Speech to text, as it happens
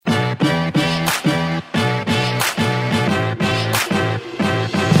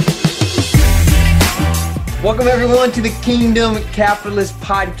Welcome everyone to the Kingdom Capitalist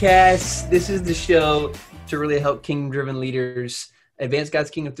Podcast. This is the show to really help kingdom-driven leaders advance God's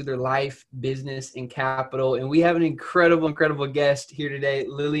kingdom through their life, business, and capital. And we have an incredible guest here today,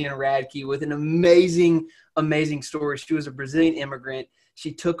 Lillian Radke, with an amazing story. She was a Brazilian immigrant.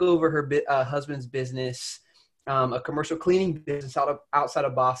 She took over her husband's business, a commercial cleaning business outside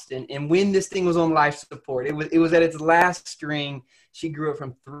of Boston. And when this thing was on life support, it was at its last string. She grew it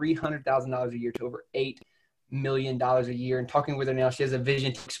from $300,000 a year to over $8 million a year. And talking with her now, she has a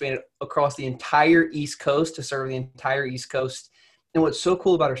vision to expand it across the entire East Coast, to serve the entire East Coast. And what's so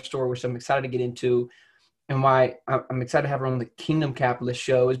cool about her story, which I'm excited to get into, and why I'm excited to have her on the Kingdom Capitalist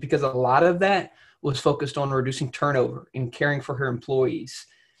show, is because a lot of that was focused on reducing turnover and caring for her employees.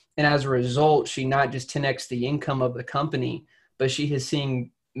 And as a result, she not just 10x the income of the company, but she has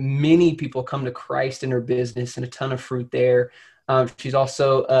seen many people come to Christ in her business and a ton of fruit there. She's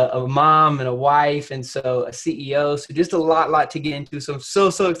also a mom and a wife, and so a CEO. So just a lot to get into. So I'm so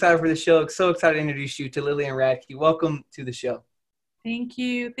excited for the show. So excited to introduce you to Lillian Radke. Welcome to the show. Thank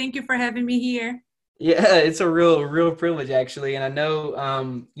you. Thank you for having me here. Yeah, it's a real privilege, actually. And I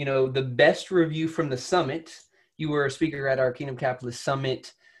know, the best review from the summit, you were a speaker at our Kingdom Capitalist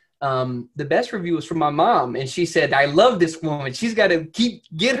Summit. The best review was from my mom, and she said, "I love this woman. She's got to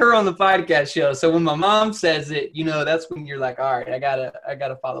get her on the podcast show." So when my mom says it, that's when you're like, "All right, I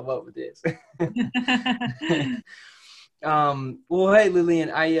gotta follow up with this." Well, hey,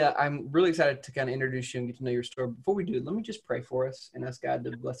 Lillian, I'm really excited to kind of introduce you and get to know your story. Before we do, let me just pray for us and ask God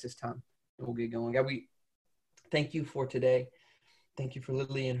to bless this time, and we'll get going. God, we thank you for today. Thank you for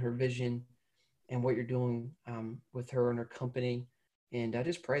Lillian, her vision, and what you're doing with her and her company. And I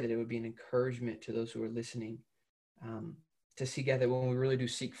just pray that it would be an encouragement to those who are listening to see, God, that when we really do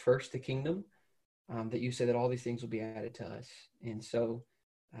seek first the kingdom, that you say that all these things will be added to us. And so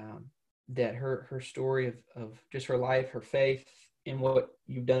that her story of just her life, her faith, and what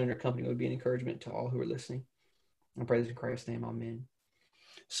you've done in her company would be an encouragement to all who are listening. I pray this in Christ's name, amen.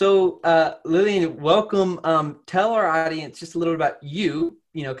 So Lillian, welcome. Tell our audience just a little about you,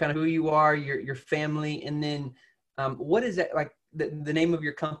 kind of who you are, your family, and then what is that like? The name of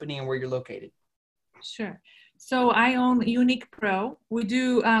your company and where you're located. Sure. So I own Unique Pro. We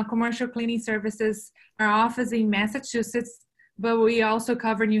do commercial cleaning services. Our office in Massachusetts, but we also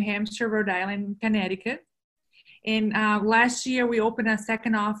cover New Hampshire, Rhode Island, Connecticut. And last year we opened a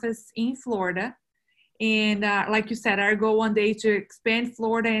second office in Florida. And like you said, our goal one day to expand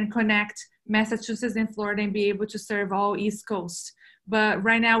Florida and connect Massachusetts and Florida and be able to serve all East Coast. But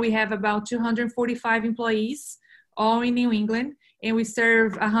right now we have about 245 employees, all in New England, and we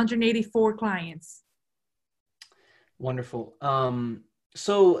serve 184 clients. Wonderful.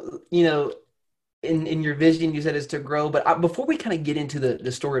 So, in your vision, you said is to grow, but before we kind of get into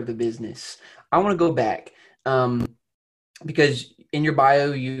the story of the business, I want to go back because in your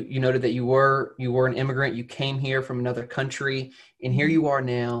bio, you noted that you were an immigrant. You came here from another country, and here you are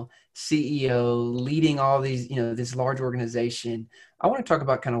now, CEO, leading all these, this large organization. I want to talk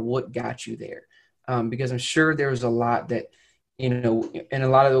about kind of what got you there. Because I'm sure there was a lot that, and a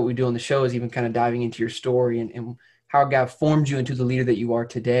lot of what we do on the show is even kind of diving into your story and how God formed you into the leader that you are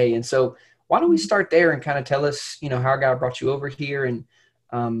today. And so why don't we start there and kind of tell us, how God brought you over here and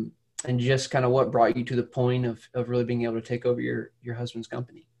just kind of what brought you to the point of really being able to take over your husband's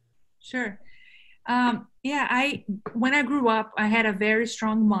company. Sure. When I grew up, I had a very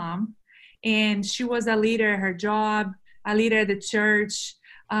strong mom, and she was a leader at her job, a leader at the church.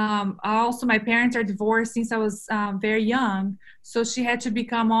 Also, my parents are divorced since I was very young, so she had to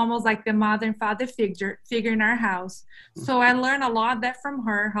become almost like the mother and father figure in our house. So I learned a lot of that from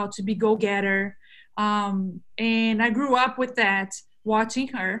her, how to be go-getter, and I grew up with that, watching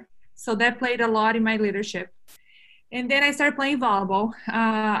her. So that played a lot in my leadership. And then I started playing volleyball.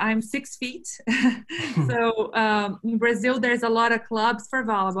 I'm 6 feet, so in Brazil there's a lot of clubs for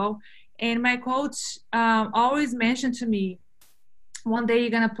volleyball, and my coach always mentioned to me, one day you're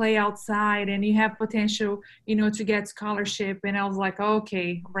going to play outside and you have potential, to get scholarship. And I was like,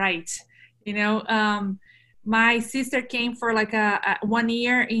 okay, right. My sister came for like a 1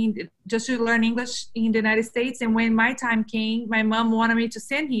 year just to learn English in the United States. And when my time came, my mom wanted me to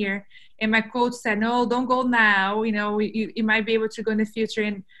send here. And my coach said, no, don't go now. You might be able to go in the future.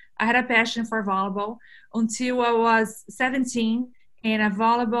 And I had a passion for volleyball until I was 17, and a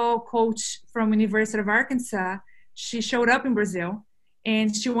volleyball coach from University of Arkansas, she showed up in Brazil.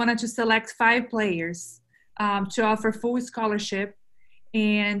 And she wanted to select 5 players to offer full scholarship.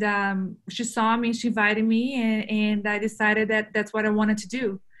 And she saw me, she invited me, and I decided that that's what I wanted to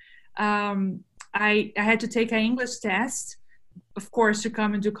do. I had to take an English test, of course, to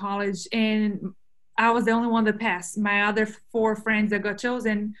come into college. And I was the only one that passed. My other four friends that got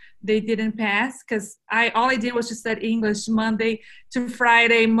chosen, they didn't pass because all I did was just study English Monday to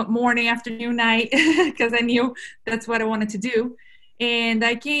Friday, morning, afternoon, night, because I knew that's what I wanted to do. And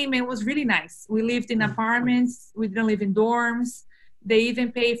I came and it was really nice. We lived in apartments. We didn't live in dorms. They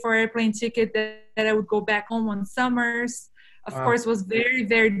even paid for airplane ticket that I would go back home on summers. Of course, it was very,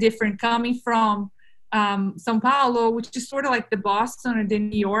 very different coming from Sao Paulo, which is sort of like the Boston or the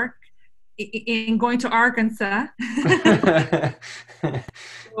New York, in going to Arkansas.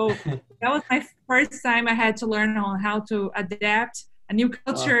 So that was my first time I had to learn on how to adapt a new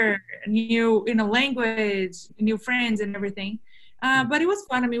culture, a new language, new friends and everything. But it was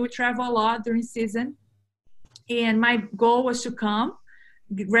fun. I mean, we travel a lot during season. And my goal was to come,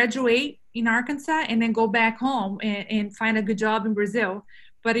 graduate in Arkansas, and then go back home and find a good job in Brazil.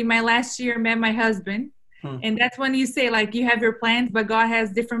 But in my last year, I met my husband. And that's when you say, like, you have your plans, but God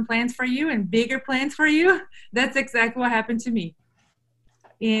has different plans for you and bigger plans for you. That's exactly what happened to me.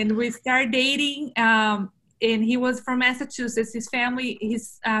 And we started dating. And he was from Massachusetts. His family,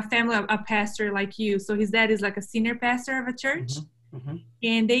 a pastor like you. So his dad is like a senior pastor of a church.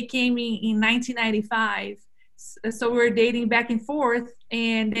 And they came in 1995. So we were dating back and forth,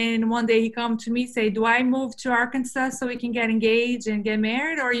 and then one day he come to me, say, do I move to Arkansas so we can get engaged and get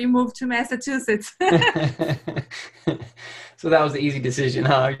married, or you move to Massachusetts? So that was the easy decision,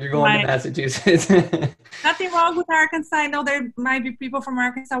 huh? You're going to Massachusetts. Nothing wrong with Arkansas. I know there might be people from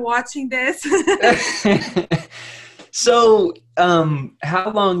Arkansas watching this. So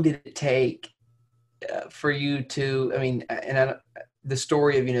how long did it take for you to, I mean, the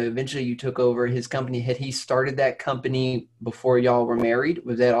story of, eventually you took over his company. Had he started that company before y'all were married?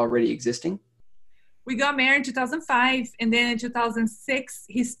 Was that already existing? We got married in 2005. And then in 2006,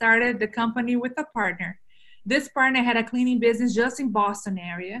 he started the company with a partner. This partner had a cleaning business just in Boston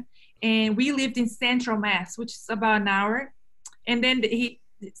area. And we lived in Central Mass, which is about an hour. And then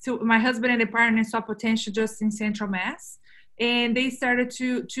so my husband and the partner saw potential just in Central Mass. And they started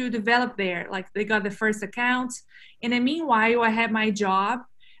to develop there. Like, they got the first account. And then meanwhile, I had my job.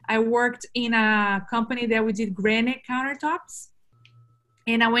 I worked in a company that we did granite countertops.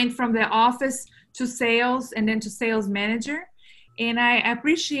 And I went from the office to sales and then to sales manager. And I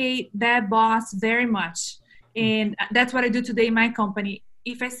appreciate that boss very much. And that's what I do today in my company.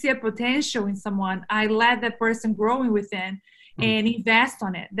 If I see a potential in someone, I let that person growing within and invest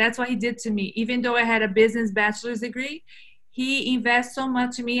on it. That's what he did to me. Even though I had a business bachelor's degree, he invested so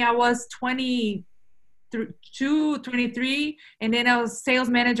much in me. I was 22, 23, and then I was sales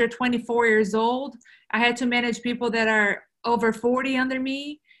manager, 24 years old. I had to manage people that are over 40 under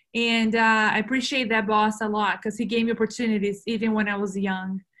me. And I appreciate that boss a lot because he gave me opportunities even when I was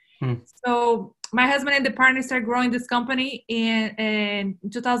young. So my husband and the partner started growing this company. And in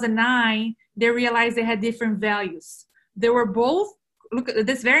 2009, they realized they had different values. They were both, look,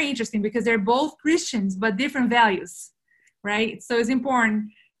 that's very interesting because they're both Christians, but different values. Right? So it's important.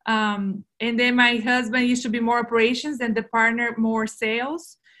 And then my husband used to be more operations and the partner more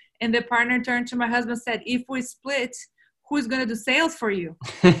sales. And the partner turned to my husband and said, if we split, who's going to do sales for you?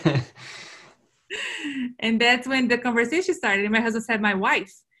 And that's when the conversation started. And my husband said, my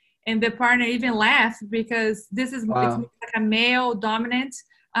wife. And the partner even laughed because this is it's like a male dominant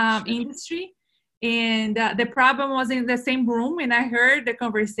industry. And the problem was in the same room and I heard the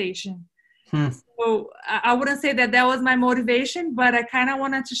conversation. So I wouldn't say that was my motivation, but I kind of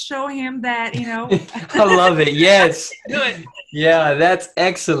wanted to show him that, I love it. Yes. Good. Yeah, that's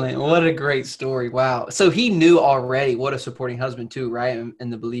excellent. What a great story. Wow. So he knew already what a supporting husband too, right?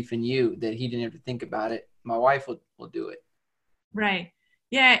 And the belief in you that he didn't have to think about it. My wife will do it. Right.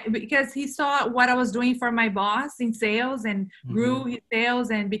 Yeah, because he saw what I was doing for my boss in sales and grew his sales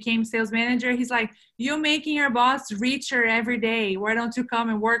and became sales manager. He's like, you're making your boss richer every day. Why don't you come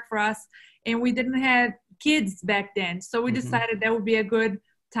and work for us? And we didn't have kids back then. So we decided that would be a good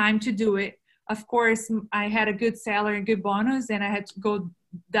time to do it. Of course, I had a good salary and good bonus and I had to go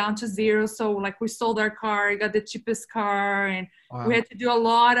down to zero. So like we sold our car, I got the cheapest car and we had to do a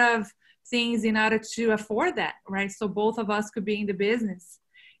lot of things in order to afford that, right? So both of us could be in the business.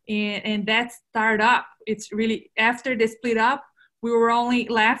 And that startup, it's really, after they split up, we were only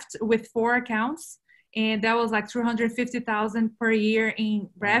left with 4 accounts. And that was like $350,000 per year in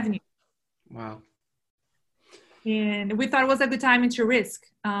revenue. Wow. And we thought it was a good time to risk.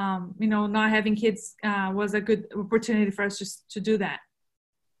 Not having kids was a good opportunity for us just to do that.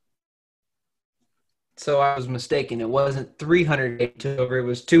 So I was mistaken. It wasn't 300K took over. It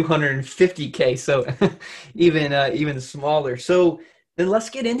was 250K. So even smaller. So then let's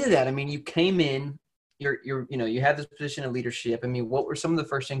get into that. I mean, you came in, you have this position of leadership. I mean, what were some of the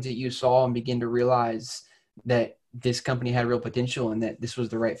first things that you saw and begin to realize that this company had real potential and that this was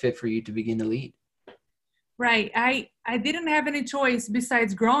the right fit for you to begin to lead? Right. I didn't have any choice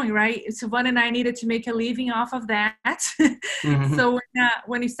besides growing, right? Savannah and I needed to make a living off of that. Mm-hmm. So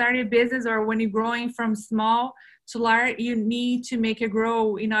when you start a business or when you're growing from small to large, you need to make it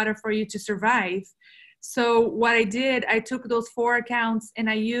grow in order for you to survive. So what I did, I took those 4 accounts and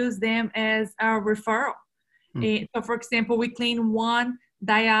I used them as a referral. So for example, we cleaned one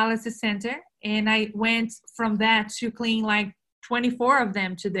dialysis center and I went from that to clean like 24 of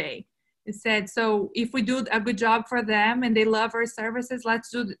them today. It said, so if we do a good job for them and they love our services, let's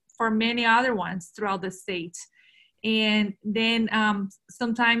do it for many other ones throughout the state. And then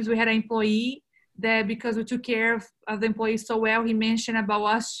sometimes we had an employee that, because we took care of the employee so well, he mentioned about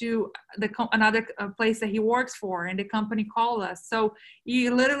us to another place that he works for, and the company called us. So he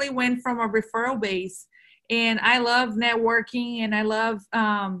literally went from a referral base. And I love networking, and I love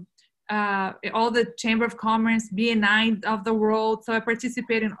all the Chamber of Commerce, BNI of the world. So I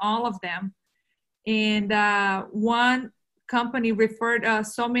participate in all of them. And one company referred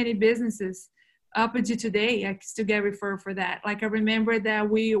so many businesses up until today. I still get referred for that. Like I remember that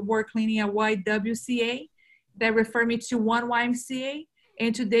we were cleaning a YWCA that referred me to one YMCA.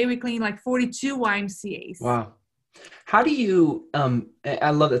 And today we clean like 42 YMCAs. Wow. How do you,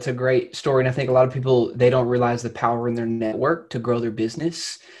 I love that's a great story. And I think a lot of people, they don't realize the power in their network to grow their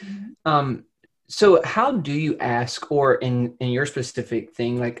business. Mm-hmm. So how do you ask, or in your specific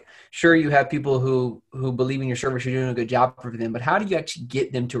thing, like, sure, you have people who believe in your service, you're doing a good job for them, but how do you actually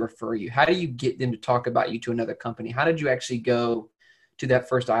get them to refer you? How do you get them to talk about you to another company? How did you actually go to that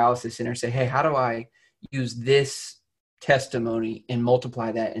first dialysis center and say, hey, how do I use this testimony and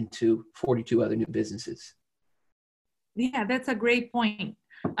multiply that into 42 other new businesses? Yeah, that's a great point.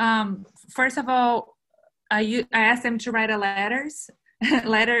 First of all, I asked them to write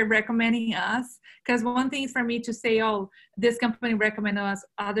letter recommending us, because one thing is for me to say, oh, this company recommended us,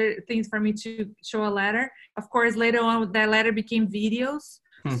 other things for me to show a letter. Of course, later on that letter became videos.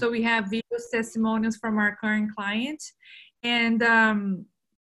 So we have videos, testimonials from our current client. And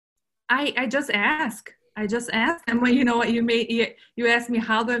I just ask them, well, you know what, you asked me,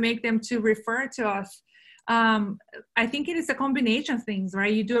 how do I make them to refer to us? I think it is a combination of things,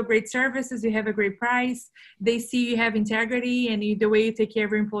 right? You do a great services, you have a great price, they see you have integrity and the way you take care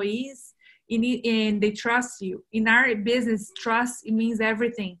of your employees, and they trust you. In our business, trust, it means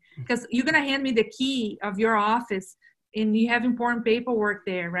everything, because you're going to hand me the key of your office and you have important paperwork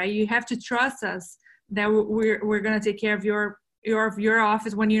there, right? You have to trust us that we're going to take care of your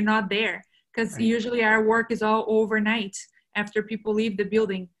office when you're not there, because usually our work is all overnight after people leave the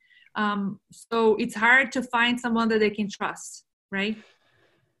building. So it's hard to find someone that they can trust, right?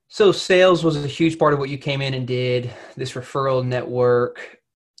 So sales was a huge part of what you came in and did, this referral network,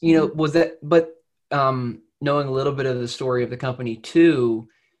 was that, but knowing a little bit of the story of the company too,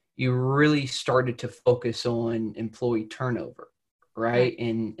 you really started to focus on employee turnover, right?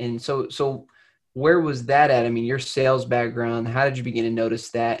 And so where was that at? I mean, your sales background, how did you begin to notice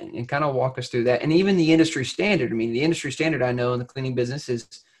that, and kind of walk us through that? And even the industry standard, I mean, the industry standard I know in the cleaning business is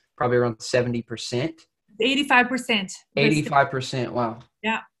probably around 70%. 85%. 85%. Wow.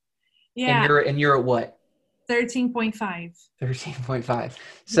 Yeah. And you're at what? 13.5. 13.5.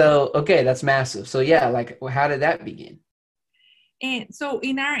 So, okay, that's massive. So yeah, like, well, how did that begin? And so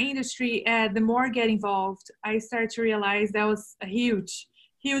in our industry, the more I get involved, I start to realize that was a huge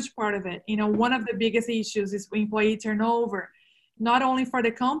part of it. One of the biggest issues is employee turnover, not only for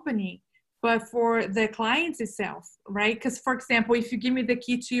the company, but for the clients itself, right? Because, for example, if you give me the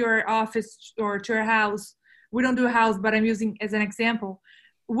key to your office or to your house, we don't do a house, but I'm using as an example.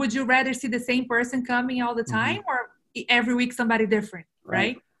 Would you rather see the same person coming all the time, or every week somebody different,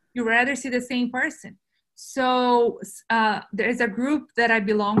 right? You'd rather see the same person. So there's a group that I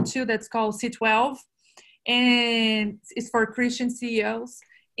belong to that's called C12, and it's for Christian CEOs.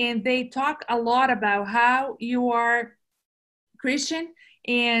 And they talk a lot about how you are Christian,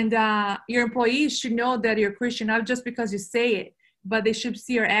 and your employees should know that you're Christian, not just because you say it, but they should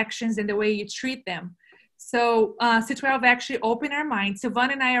see your actions and the way you treat them. So C12 actually opened our minds.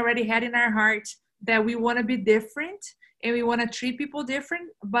 Savannah and I already had in our heart that we want to be different and we want to treat people different,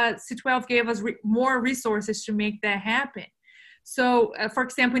 but C12 gave us more resources to make that happen. So for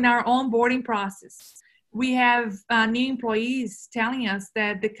example, in our onboarding process, we have new employees telling us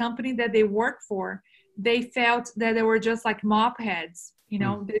that the company that they work for, they felt that they were just like mop heads,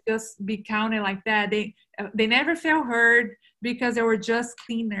 they just be counted like that. They never felt heard because they were just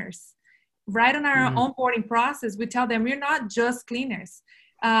cleaners. Right on our onboarding process, we tell them, we're not just cleaners.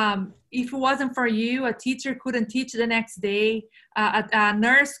 If it wasn't for you, a teacher couldn't teach the next day. A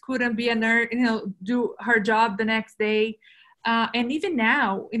nurse couldn't be a nurse, do her job the next day. And even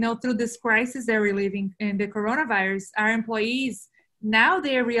now, through this crisis that we're living in, the coronavirus, our employees, now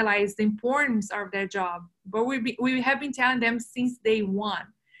they realize the importance of their job. But we have been telling them since day one.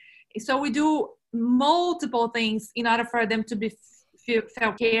 So we do multiple things in order for them to be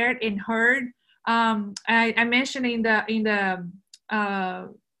felt cared and heard. I mentioned in the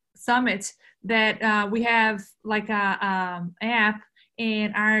summit that we have like a app,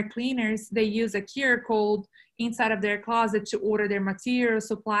 and our cleaners, they use a QR code inside of their closet to order their material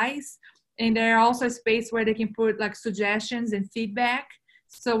supplies. And there are also a space where they can put like suggestions and feedback.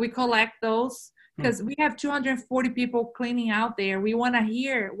 So we collect those because we have 240 people cleaning out there. We want to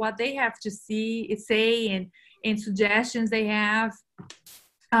hear what they have to say and suggestions they have.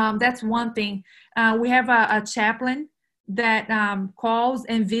 That's one thing. We have a chaplain that calls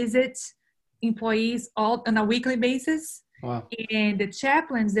and visits employees all on a weekly basis. Wow. And the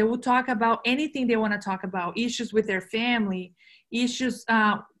chaplains, they will talk about anything they want to talk about, issues with their family, issues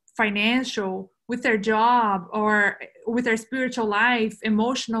financial, with their job, or with their spiritual life,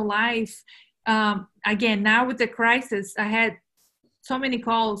 emotional life. Again, now with the crisis, I had so many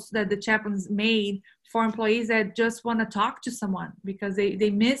calls that the chaplains made for employees that just want to talk to someone because they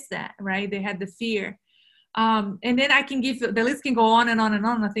miss that, right? They had the fear. And then I can give, the list can go on and on and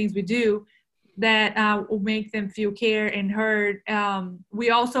on, the things we do that will make them feel cared and heard.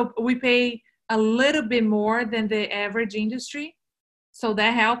 We pay a little bit more than the average industry. So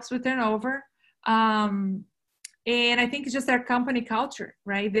that helps with turnover. And I think it's just our company culture,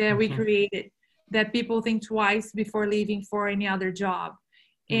 right? That we created, that people think twice before leaving for any other job.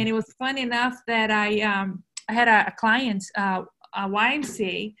 And it was fun enough that I had a client, a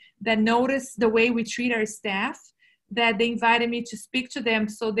YMCA, that noticed the way we treat our staff, that they invited me to speak to them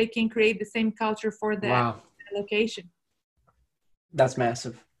so they can create the same culture for that location. That's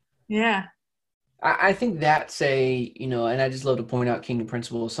massive. Yeah. I think that's and I just love to point out Kingdom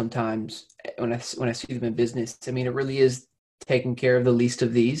principles sometimes when I see them in business. I mean, it really is taking care of the least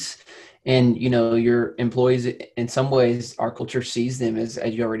of these. And, your employees, in some ways, our culture sees them as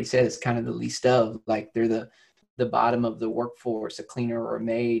you already said, it's kind of the least of, like they're the bottom of the workforce, a cleaner or a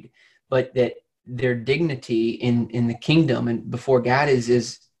maid, but that their dignity in the kingdom and before God is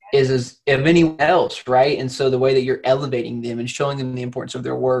as of anyone else, right? And so the way that you're elevating them and showing them the importance of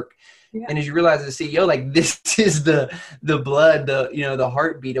their work. Yeah. And as you realize as a CEO, like this is the blood, the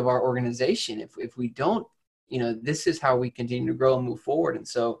heartbeat of our organization. If we don't, this is how we continue to grow and move forward. And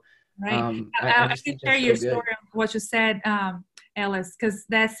so, right. I can share your story of what you said, Ellis, because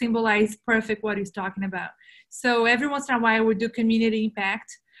that symbolizes perfect what he's talking about. So every once in a while we do community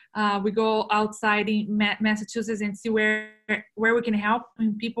impact. We go outside in Massachusetts and see where we can help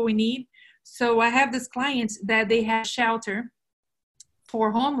people we need. So I have this client that they have shelter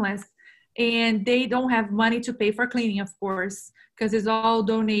for homeless, and they don't have money to pay for cleaning, of course, because it's all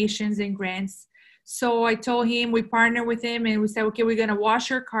donations and grants. So I told him, we partnered with him and we said, okay, we're going to wash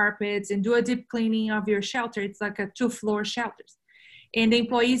your carpets and do a deep cleaning of your shelter. It's like a 2-floor shelters. And the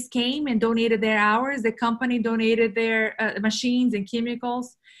employees came and donated their hours. The company donated their machines and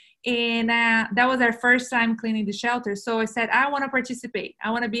chemicals. And that was our first time cleaning the shelter. So I said, I want to participate.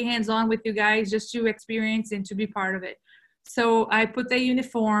 I want to be hands-on with you guys just to experience and to be part of it. So I put the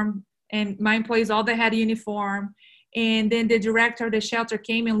uniform, and my employees, all they had a uniform. And then the director of the shelter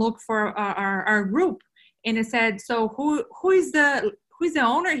came and looked for our group. And it said, so who is the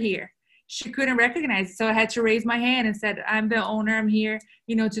owner here? She couldn't recognize it. So I had to raise my hand and said, I'm the owner. I'm here,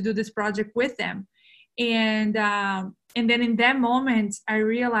 to do this project with them. And then in that moment, I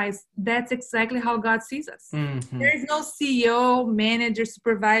realized that's exactly how God sees us. Mm-hmm. There is no CEO, manager,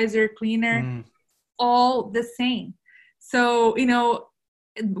 supervisor, cleaner, all the same. So,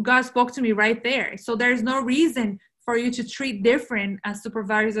 God spoke to me right there. So there's no reason for you to treat different a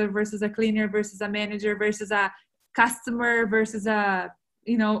supervisor versus a cleaner versus a manager versus a customer versus a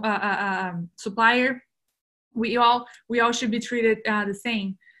supplier. We all should be treated the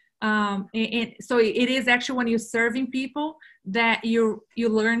same. And so it is actually when you're serving people that you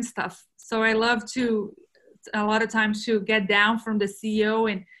learn stuff. So I love to a lot of times to get down from the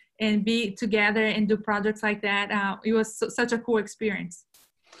CEO and be together and do projects like that. It was such a cool experience.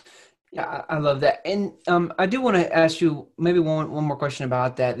 Yeah, I love that. And I do want to ask you maybe one more question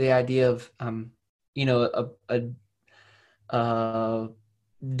about that. The idea of, a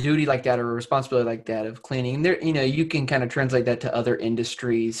duty like that or a responsibility like that of cleaning. There, you can kind of translate that to other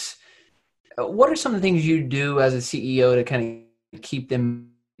industries. What are some of the things you do as a CEO to kind of keep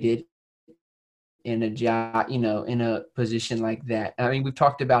them in a job, in a position like that? I mean, we've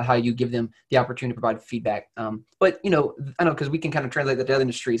talked about how you give them the opportunity to provide feedback. But, I know, because we can kind of translate that to other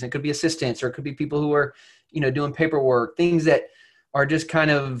industries. It could be assistants, or it could be people who are, doing paperwork, things that are just kind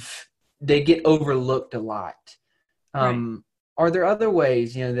of, they get overlooked a lot. Right. Are there other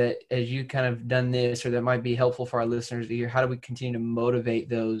ways, that as you kind of done this, or that might be helpful for our listeners to hear, how do we continue to motivate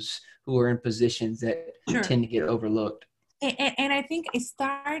those who are in positions that Sure. tend to get overlooked? And I think it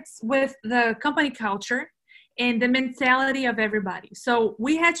starts with the company culture and the mentality of everybody. So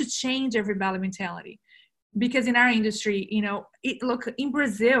we had to change everybody mentality, because in our industry, look, in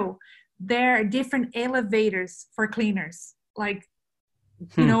Brazil, there are different elevators for cleaners. Like,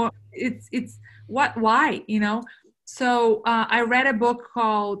 Hmm. it's why. So I read a book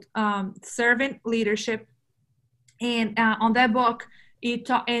called Servant Leadership, and on that book, it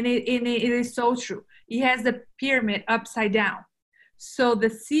is so true. It has the pyramid upside down. So the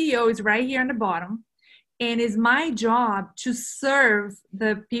CEO is right here on the bottom, and it's my job to serve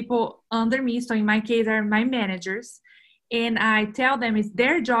the people under me. So in my case, are my managers, and I tell them it's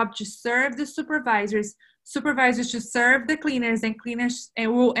their job to serve the supervisors to serve the cleaners, and cleaners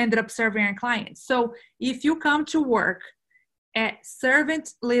and will end up serving our clients. So if you come to work at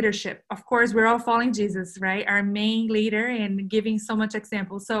servant leadership, of course, we're all following Jesus, right? Our main leader, and giving so much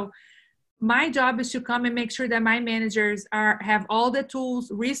example. So my job is to come and make sure that my managers have all the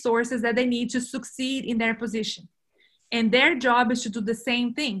tools, resources that they need to succeed in their position. And their job is to do the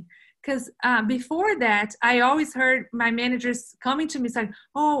same thing. Because before that, I always heard my managers coming to me saying,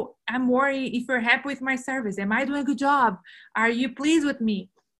 "Oh, I'm worried if you're happy with my service. Am I doing a good job? Are you pleased with me?"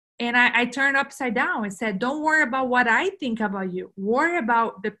 And I turned upside down and said, "Don't worry about what I think about you. Worry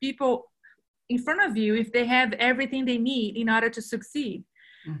about the people in front of you, if they have everything they need in order to succeed."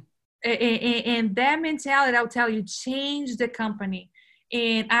 Mm. And that mentality, I'll tell you, changed the company.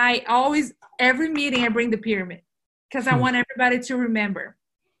 And I always, every meeting, I bring the pyramid, because I want everybody to remember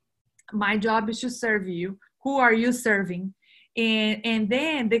my job is to serve you. Who are you serving? And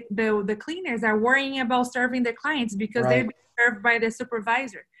then the cleaners are worrying about serving the clients, because they're Right. being served by the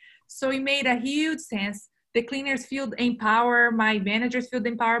supervisor. So it made a huge sense. The cleaners feel empowered. My managers feel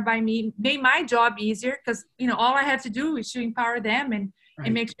empowered by me. Made my job easier, because all I have to do is to empower them and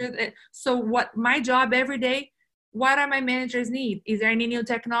Right. make sure that. So what my job every day? What are my managers need? Is there any new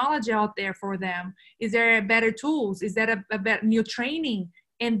technology out there for them? Is there better tools? Is there a better new training?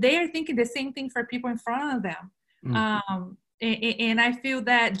 And they are thinking the same thing for people in front of them. Mm. And I feel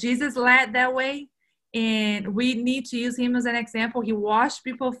that Jesus led that way, and we need to use him as an example. He washed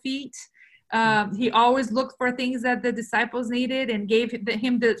people's feet. He always looked for things that the disciples needed, and gave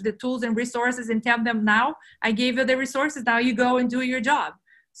him the tools and resources, and tell them, "Now I gave you the resources, now you go and do your job."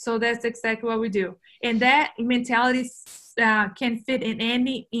 So that's exactly what we do. And that mentality can fit in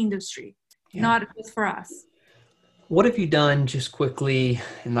any industry, Yeah. not just for us. What have you done, just quickly,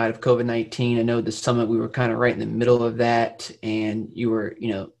 in light of COVID-19? I know the summit, we were kind of right in the middle of that, and you were,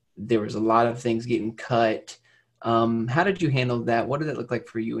 there was a lot of things getting cut. How did you handle that? What did it look like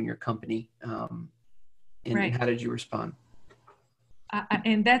for you and your company? And Right. how did you respond?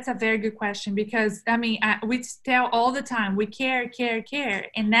 And that's a very good question, because we tell all the time we care, care, care,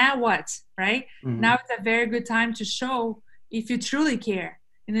 and now what, right? Mm-hmm. Now it's a very good time to show if you truly care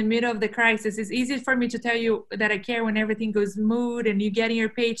in the middle of the crisis. It's easy for me to tell you that I care when everything goes smooth and you're getting your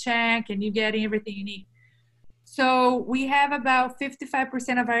paycheck and you're getting everything you need. So we have about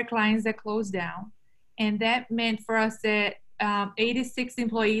 55% of our clients that closed down, and that meant for us that 86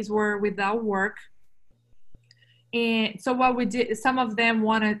 employees were without work. And so what we did, some of them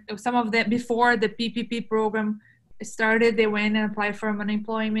before the PPP program started, they went and applied for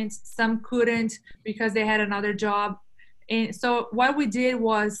unemployment. Some couldn't because they had another job. And so what we did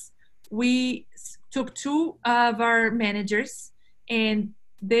was we took two of our managers, and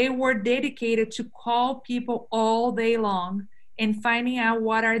they were dedicated to call people all day long and finding out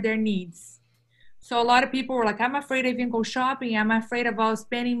what are their needs. So a lot of people were like, "I'm afraid to even go shopping. I'm afraid about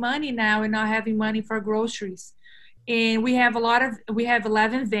spending money now and not having money for groceries." And we have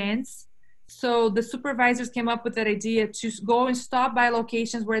 11 vans. So the supervisors came up with that idea to go and stop by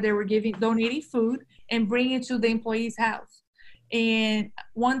locations where they were donating food and bring it to the employee's house. And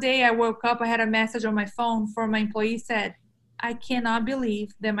one day I woke up, I had a message on my phone from my employee, said, "I cannot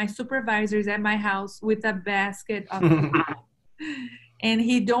believe that my supervisor is at my house with a basket of food." And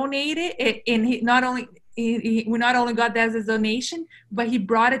he donated it, and we not only got that as a donation, but he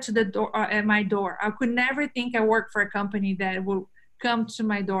brought it to the door, at my door. I could never think I worked for a company that would come to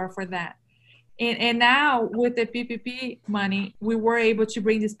my door for that. And now with the PPP money, we were able to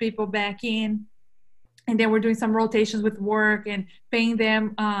bring these people back in, and then we're doing some rotations with work and paying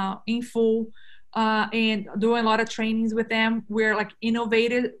them in full. and doing a lot of trainings with them. We're like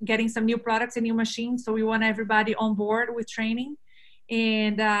innovative, getting some new products and new machines. So we want everybody on board with training.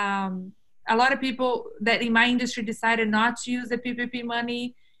 And a lot of people that in my industry decided not to use the PPP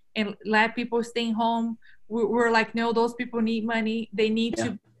money and let people stay home. We're like, no, those people need money. They need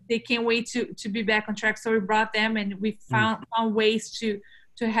to, they can't wait to be back on track. So we brought them, and we found ways to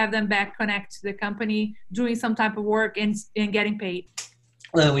have them back connect to the company, doing some type of work and getting paid.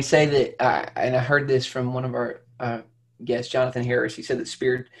 Well, we say that, and I heard this from one of our guests, Jonathan Harris. He said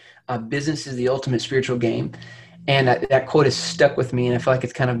that business is the ultimate spiritual game. And that quote has stuck with me, and I feel like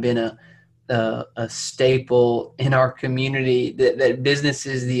it's kind of been a staple in our community, that business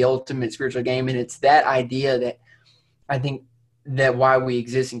is the ultimate spiritual game. And it's that idea that I think that why we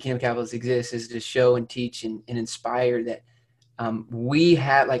exist and Kingdom Capitalists exists is to show and teach and inspire that we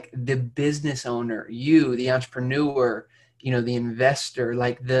have, like, the business owner, you, the entrepreneur, the investor,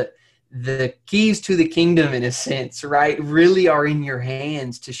 like the keys to the kingdom, in a sense, right, really are in your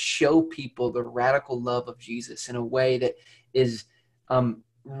hands to show people the radical love of Jesus in a way that is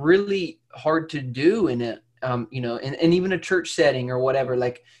really hard to do in a, and even a church setting or whatever.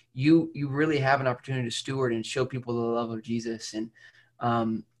 Like you really have an opportunity to steward and show people the love of Jesus. And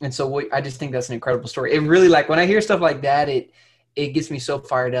so I just think that's an incredible story. It really, like, when I hear stuff like that, it gets me so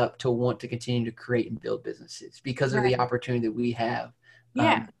fired up to want to continue to create and build businesses because of the opportunity that we have.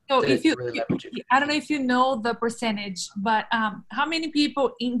 Yeah. So if I don't know if you know the percentage, but how many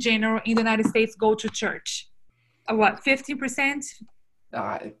people in general in the United States go to church? What, 50%?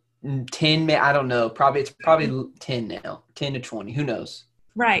 10, I don't know. It's probably 10 now, 10 to 20. Who knows?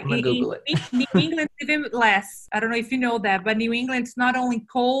 Right. I'm gonna Google it. New England, even less. I don't know if you know that, but New England's not only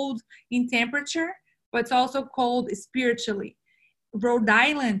cold in temperature, but it's also cold spiritually. Rhode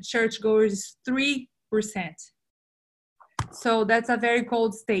Island churchgoers is 3%. So that's a very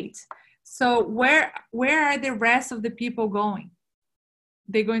cold state. So where are the rest of the people going?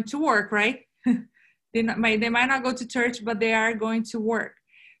 They're going to work, right? They might not go to church, but they are going to work.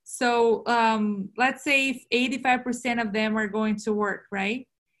 So let's say if 85% of them are going to work, right?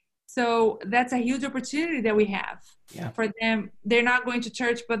 So that's a huge opportunity that we have for them. They're not going to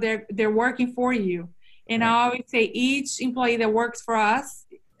church, but they're working for you. And I always say each employee that works for us,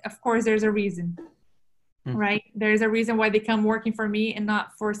 of course, there's a reason, right? There's a reason why they come working for me and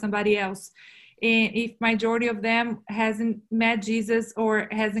not for somebody else. And if majority of them hasn't met Jesus or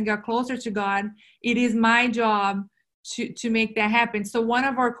hasn't got closer to God, it is my job to make that happen. So one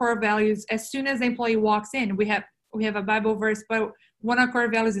of our core values, as soon as the employee walks in, we have a Bible verse, but one of our core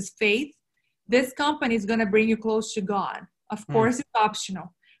values is faith. This company is going to bring you close to God. Of course, it's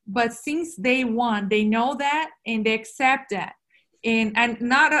optional. But since day one, they know that and they accept that. And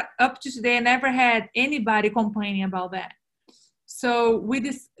not up to today, I never had anybody complaining about that. So we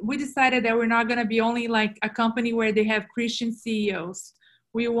decided that we're not going to be only like a company where they have Christian CEOs.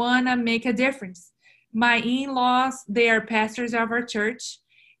 We want to make a difference. My in-laws, they are pastors of our church,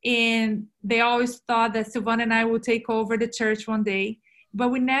 and they always thought that Silvana and I would take over the church one day, but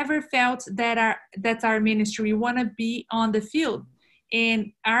we never felt that that's our ministry. We want to be on the field.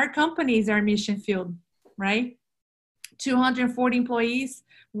 And our company is our mission field, right? 240 employees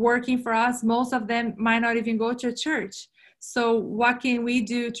working for us. Most of them might not even go to a church. So what can we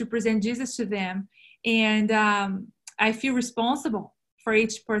do to present Jesus to them? And I feel responsible for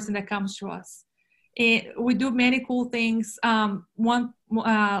each person that comes to us. And we do many cool things. 2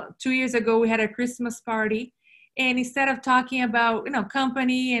 years ago, we had a Christmas party. And instead of talking about,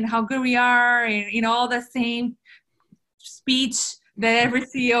 company and how good we are and, all the same speech that every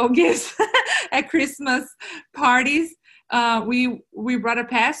CEO gives at Christmas parties, we brought a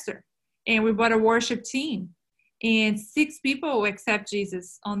pastor and we brought a worship team, and 6 people accept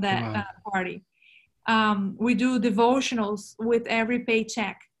Jesus on that party. We do devotionals with every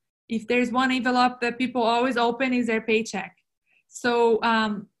paycheck. If there's one envelope that people always open, is their paycheck. So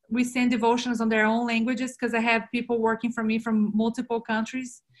we send devotionals on their own languages, because I have people working for me from multiple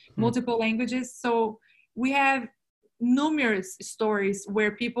countries, multiple languages. So we have numerous stories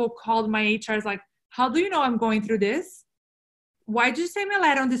where people called my HRs like, how do you know I'm going through this? Why did you send me a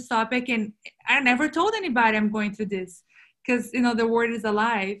letter on this topic? And I never told anybody I'm going through this, because, the word is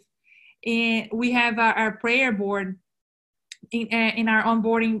alive. And we have our prayer board in our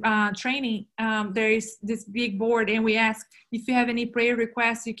onboarding training. There is this big board, and we ask if you have any prayer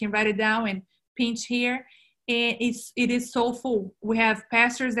requests, you can write it down and pinch here. And it is so full. We have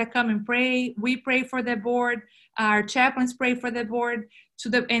pastors that come and pray. We pray for the board. Our chaplains pray for the board.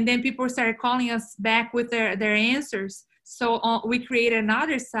 And then people started calling us back with their answers. So we created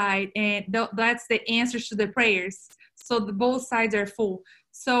another side, and that's the answers to the prayers. So both sides are full.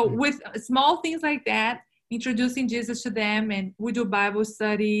 So with small things like that, introducing Jesus to them, and we do Bible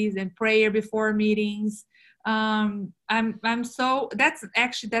studies and prayer before meetings. That's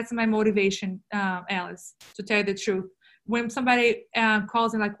my motivation, Alice, to tell you the truth. When somebody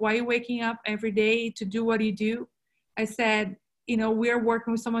calls and like, why are you waking up every day to do what you do? I said, we're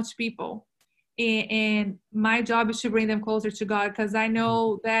working with so much people, and my job is to bring them closer to God, because I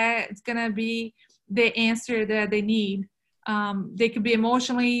know that it's going to be the answer that they need. They could be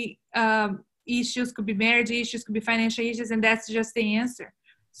emotionally issues, could be marriage issues, could be financial issues, and that's just the answer.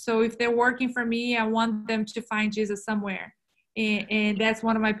 So if they're working for me, I want them to find Jesus somewhere. And that's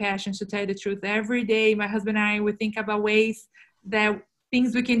one of my passions, to tell you the truth. Every day, my husband and I would think about ways that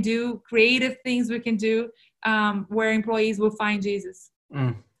things we can do, creative things we can do, where employees will find Jesus.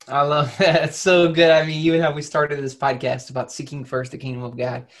 I love that. It's so good. I mean, even how we started this podcast about seeking first the kingdom of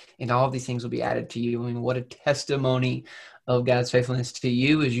God, and all of these things will be added to you. I mean, what a testimony of God's faithfulness to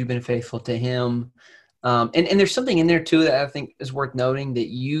you as you've been faithful to him. And there's something in there too that I think is worth noting, that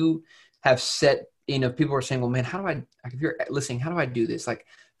you have set, people are saying, well, man, if you're listening, how do I do this? Like,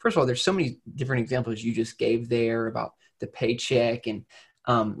 first of all, there's so many different examples you just gave there about the paycheck and,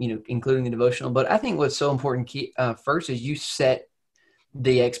 including the devotional. But I think what's so important first is you set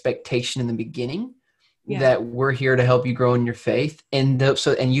the expectation in the beginning that we're here to help you grow in your faith. And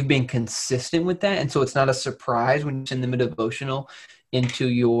you've been consistent with that. And so it's not a surprise when you send them a devotional into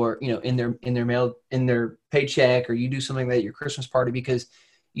your, in their mail, in their paycheck, or you do something like that at your Christmas party, because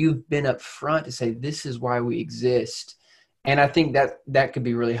you've been upfront to say, this is why we exist. And I think that could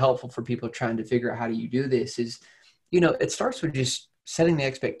be really helpful for people trying to figure out how do you do this is, it starts with just setting the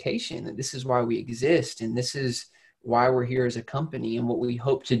expectation that this is why we exist. And this is why we're here as a company and what we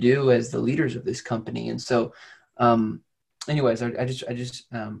hope to do as the leaders of this company. And so, anyways, I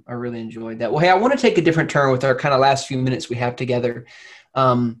really enjoyed that. Well, hey, I want to take a different turn with our kind of last few minutes we have together.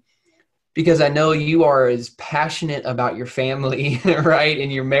 Because I know you are as passionate about your family, right,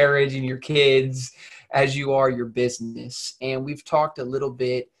 and your marriage and your kids as you are your business. And we've talked a little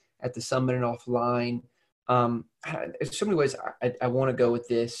bit at the summit and offline. There's so many ways I want to go with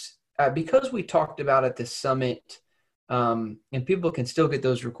this. Because we talked about at the summit, and people can still get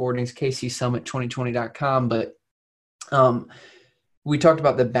those recordings, kcsummit2020.com, but we talked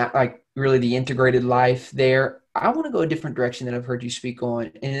about really the integrated life there. I want to go a different direction that I've heard you speak on,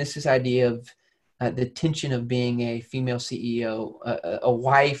 and it's this idea of the tension of being a female CEO, a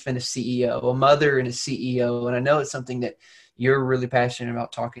wife and a CEO, a mother and a CEO. And I know it's something that you're really passionate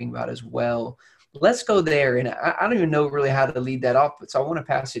about talking about as well. Let's go there. And I don't even know really how to lead that off, so I want to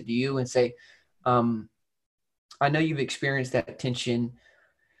pass it to you and say, I know you've experienced that tension.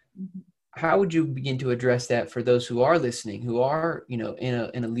 How would you begin to address that for those who are listening, who are, in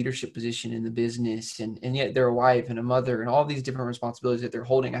a leadership position in the business, and yet they're a wife and a mother and all these different responsibilities that they're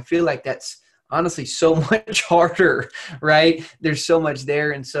holding? I feel like that's honestly so much harder, right? There's so much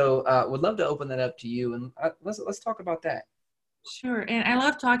there. And so would love to open that up to you, and let's talk about that. Sure. And I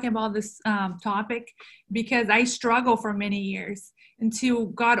love talking about this topic because I struggled for many years until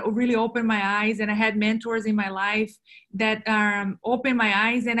God really opened my eyes, and I had mentors in my life that opened my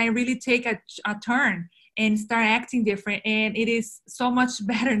eyes, and I really take a turn and start acting different. And it is so much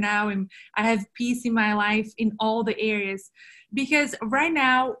better now, and I have peace in my life in all the areas. Because right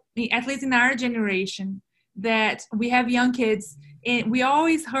now, at least in our generation, that we have young kids, and we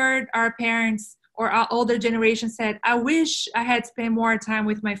always heard our parents or our older generation said, I wish I had spent more time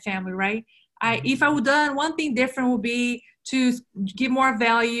with my family, right? If I would done one thing different would be to give more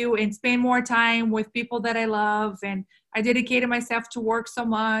value and spend more time with people that I love. And I dedicated myself to work so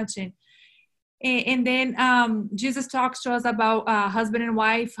much. And then Jesus talks to us about husband and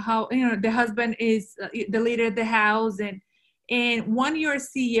wife, how, the husband is the leader of the house. And when you're a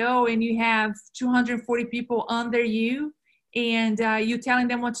CEO and you have 240 people under you, and you telling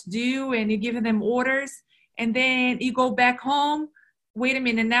them what to do, and you're giving them orders, and then you go back home, wait a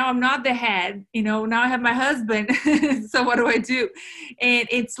minute, now I'm not the head, now I have my husband. So what do I do? And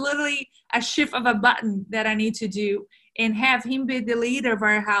it's literally a shift of a button that I need to do, and have him be the leader of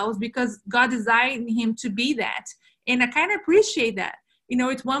our house, because God designed him to be that. And I kind of appreciate that.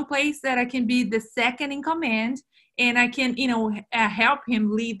 It's one place that I can be the second in command, and I can, help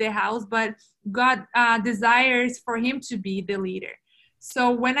him lead the house, but God desires for him to be the leader.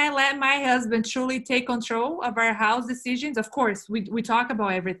 So when I let my husband truly take control of our house decisions, of course, we talk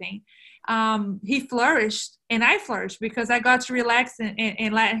about everything. He flourished, and I flourished because I got to relax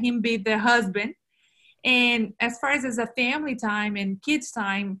and let him be the husband. And as far as a family time and kids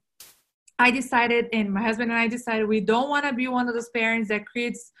time, I decided, and my husband and I decided, we don't want to be one of those parents that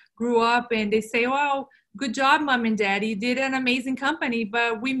kids grew up and they say, well, good job, mom and dad. You did an amazing company,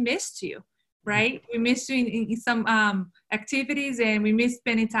 but we missed you, right? We missed you in some activities, and we missed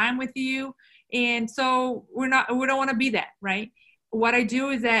spending time with you. And so we don't want to be that, right? What I do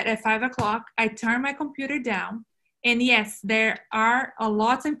is that at 5 o'clock, I turn my computer down. And yes, there are a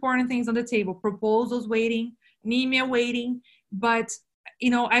lot of important things on the table, proposals waiting, an email waiting, but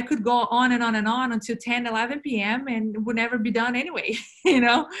I could go on and on and on until 10, 11 p.m. and would never be done anyway,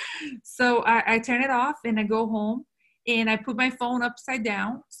 So I turn it off and I go home and I put my phone upside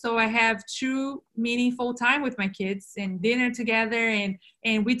down. So I have true meaningful time with my kids and dinner together. And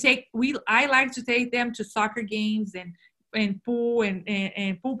I like to take them to soccer games and pool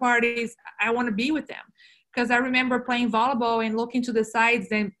and pool parties. I want to be with them. Because I remember playing volleyball and looking to the sides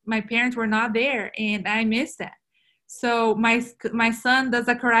and my parents were not there and I missed that. So my son does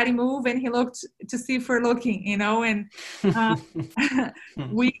a karate move and he looked to see if we're looking, and uh,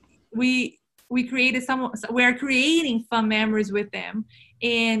 we created we're creating fun memories with them.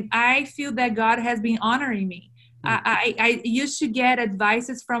 And I feel that God has been honoring me. I used to get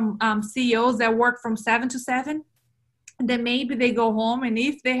advices from CEOs that work from 7 to 7. Then maybe they go home, and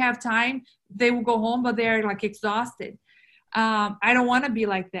if they have time, they will go home, but they're like exhausted. I don't want to be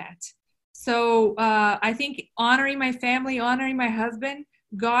like that. So I think honoring my family, honoring my husband,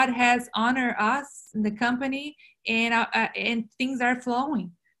 God has honored us in the company, and things are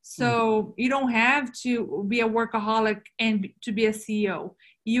flowing. So you don't have to be a workaholic and to be a CEO.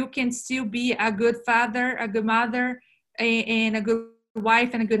 You can still be a good father, a good mother, and a good wife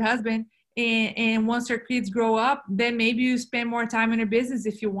and a good husband. And once your kids grow up, then maybe you spend more time in your business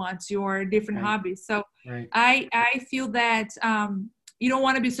if you want to, or different hobbies. So I feel that you don't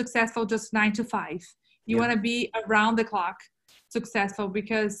want to be successful just 9 to 5. You want to be around the clock successful,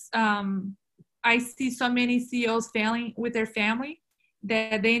 because I see so many CEOs failing with their family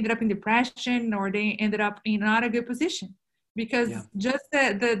that they ended up in depression, or they ended up in not a good position, because just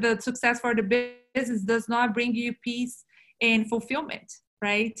the success for the business does not bring you peace and fulfillment,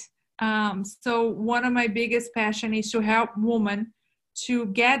 right? So one of my biggest passion is to help women to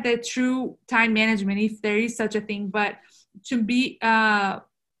get the true time management, if there is such a thing, but to be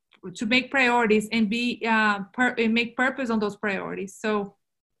to make priorities and be and make purpose on those priorities. So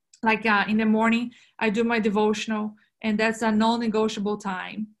like in the morning, I do my devotional, and that's a non-negotiable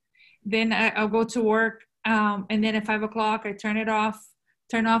time. Then I'll go to work, and then at 5 o'clock, I turn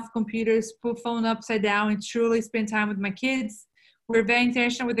off computers, put phone upside down, and truly spend time with my kids. We're very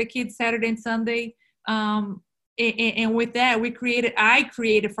intentional with the kids Saturday and Sunday. And with that, I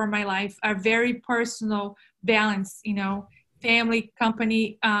created for my life a very personal balance, family,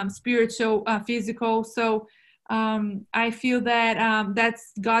 company, spiritual, physical. So I feel that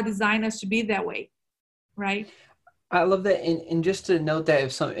that's God designed us to be that way, right? I love that. And just to note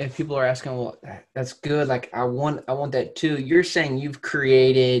that if people are asking, well, that's good. Like I want that too. You're saying you've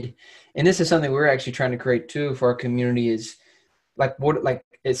created, and this is something we're actually trying to create too for our community, is like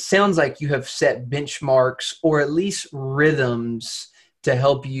it sounds like you have set benchmarks or at least rhythms to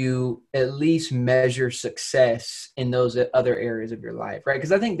help you at least measure success in those other areas of your life, right?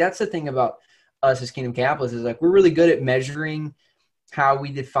 Because I think that's the thing about us as Kingdom Capitalists is like we're really good at measuring how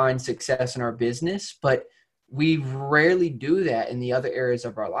we define success in our business, but we rarely do that in the other areas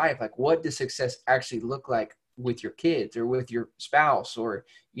of our life. Like, what does success actually look like with your kids or with your spouse or,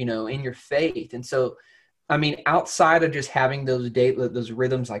 in your faith? And so, I mean, outside of just having those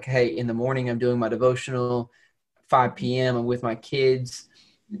rhythms, like, hey, in the morning, I'm doing my devotional, 5 p.m. I'm with my kids.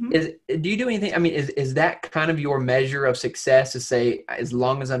 Do you do anything? I mean, is that kind of your measure of success to say, as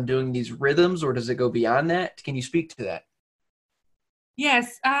long as I'm doing these rhythms, or does it go beyond that? Can you speak to that?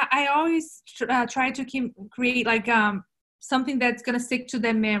 Yes, I always try to create like something that's gonna stick to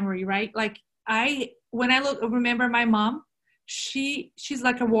their memory, right? Like when I remember my mom, she's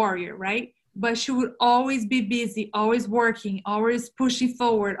like a warrior, right? But she would always be busy, always working, always pushing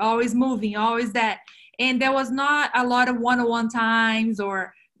forward, always moving, always that. And there was not a lot of one-on-one times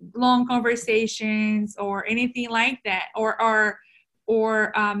or long conversations or anything like that, or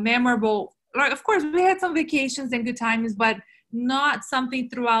memorable. Like, of course, we had some vacations and good times, but not something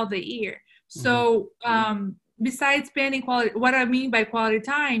throughout the year. So besides spending quality, what I mean by quality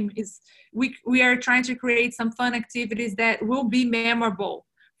time is we are trying to create some fun activities that will be memorable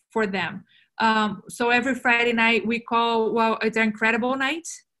for them. So every Friday night we call, well, it's an incredible night.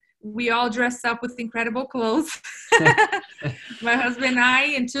 We all dress up with incredible clothes. My husband and I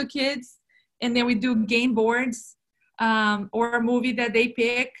and 2 kids. And then we do game boards or a movie that they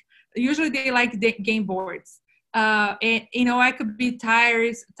pick. Usually they like game boards. And I could be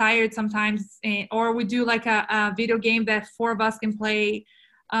tired sometimes, or we do like a video game that 4 of us can play.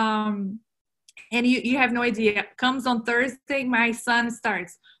 And you have no idea. Comes on Thursday, my son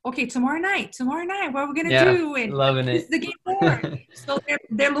starts, okay, tomorrow night, what are we going to do? And loving this it. is the game board. So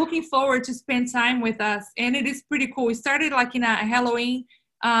they're looking forward to spend time with us. And it is pretty cool. We started like in a Halloween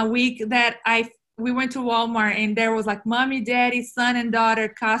week that we went to Walmart, and there was like mommy, daddy, son, and daughter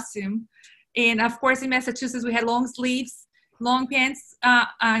costume. And of course, in Massachusetts, we had long sleeves, long pants,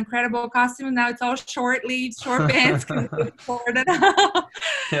 incredible costume. Now it's all short sleeves, short pants.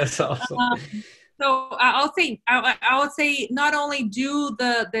 That's awesome. So I'll say, I would say not only do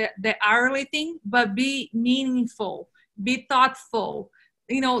the hourly thing, but be meaningful, be thoughtful.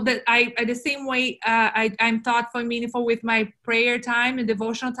 You know, that the same way I'm thoughtful and meaningful with my prayer time and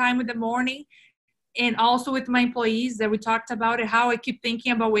devotional time in the morning, and also with my employees that we talked about it, how I keep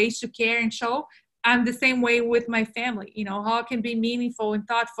thinking about ways to care and show. I'm the same way with my family, you know, how I can be meaningful and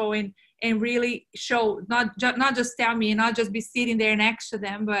thoughtful and really show, not just tell me and not just be sitting there next to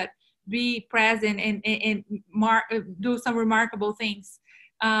them, but be present and do some remarkable things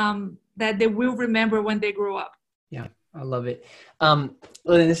that they will remember when they grow up. Yeah, I love it. Well,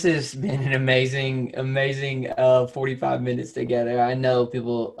 this has been an amazing 45 minutes together. I know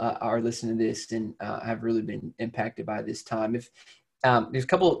people are listening to this and have really been impacted by this time. If there's a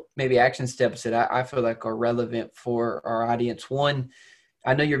couple maybe action steps that I feel like are relevant for our audience. One,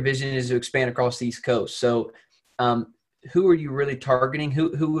 I know your vision is to expand across the East Coast. So who are you really targeting?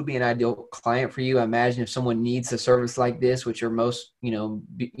 Who would be an ideal client for you? I imagine if someone needs a service like this, which are most,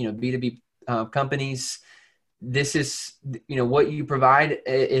 B2B companies, this is, what you provide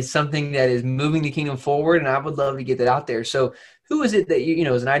is something that is moving the kingdom forward. And I would love to get that out there. So who is it that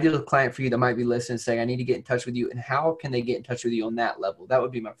is an ideal client for you that might be listening saying, I need to get in touch with you, and how can they get in touch with you on that level? That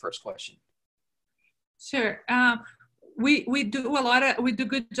would be my first question. Sure. We do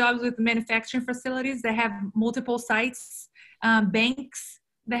good jobs with manufacturing facilities that have multiple sites, banks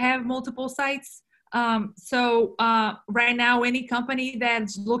that have multiple sites. So right now, any company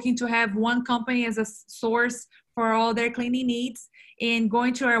that's looking to have one company as a source for all their cleaning needs, and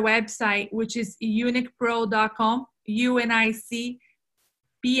going to our website, which is unicpro.com,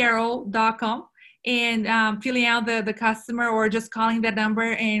 unicpro.com, and filling out the customer, or just calling that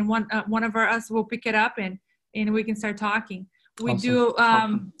number, and one of us will pick it up and we can start talking. We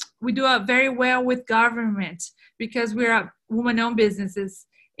Awesome. We do very well with government because we're woman-owned businesses,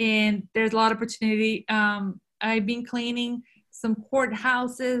 and there's a lot of opportunity. I've been cleaning some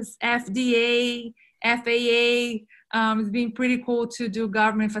courthouses, FDA, FAA. It's been pretty cool to do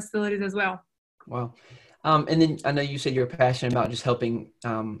government facilities as well. Wow. And then I know you said you're passionate about just helping,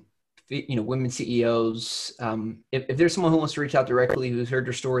 women CEOs. If there's someone who wants to reach out directly, who's heard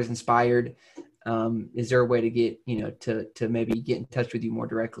your stories, inspired, is there a way to get, to maybe get in touch with you more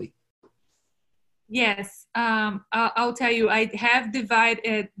directly? Yes. I'll tell you, I have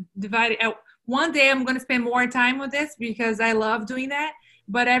divided out. One day I'm going to spend more time with this because I love doing that.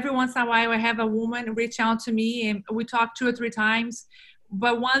 But every once in a while I have a woman reach out to me, and we talk 2 or 3 times.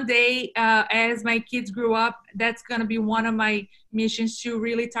 But one day, as my kids grew up, that's going to be one of my missions, to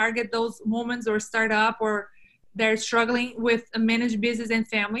really target those women or startup, or they're struggling with a managed business and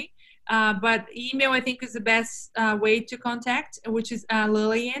family. But email, I think, is the best way to contact, which is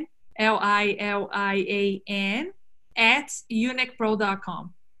Lilian, Lilian,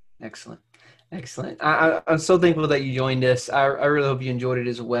 @unicpro.com. Excellent. I'm so thankful that you joined us. I really hope you enjoyed it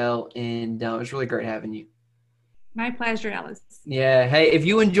as well. And it was really great having you. My pleasure, Alice. Yeah. Hey, if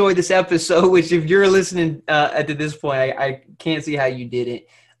you enjoyed this episode, which if you're listening to this point, I can't see how you did it.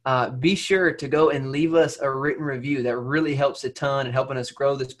 Be sure to go and leave us a written review. That really helps a ton in helping us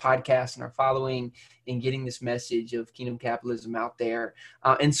grow this podcast and our following and getting this message of kingdom capitalism out there.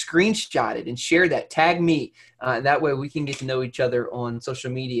 And screenshot it and share that. Tag me. That way we can get to know each other on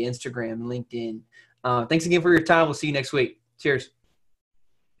social media, Instagram, and LinkedIn. Thanks again for your time. We'll see you next week. Cheers.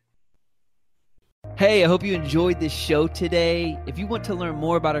 Hey, I hope you enjoyed this show today. If you want to learn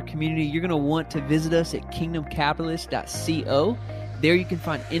more about our community, you're going to want to visit us at kingdomcapitalist.co. There you can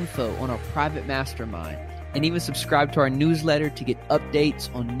find info on our private mastermind, and even subscribe to our newsletter to get updates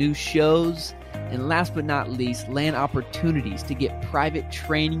on new shows. And last but not least, land opportunities to get private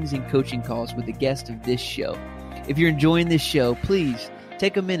trainings and coaching calls with the guest of this show. If you're enjoying this show, please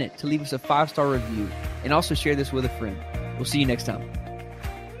take a minute to leave us a 5-star review and also share this with a friend. We'll see you next time.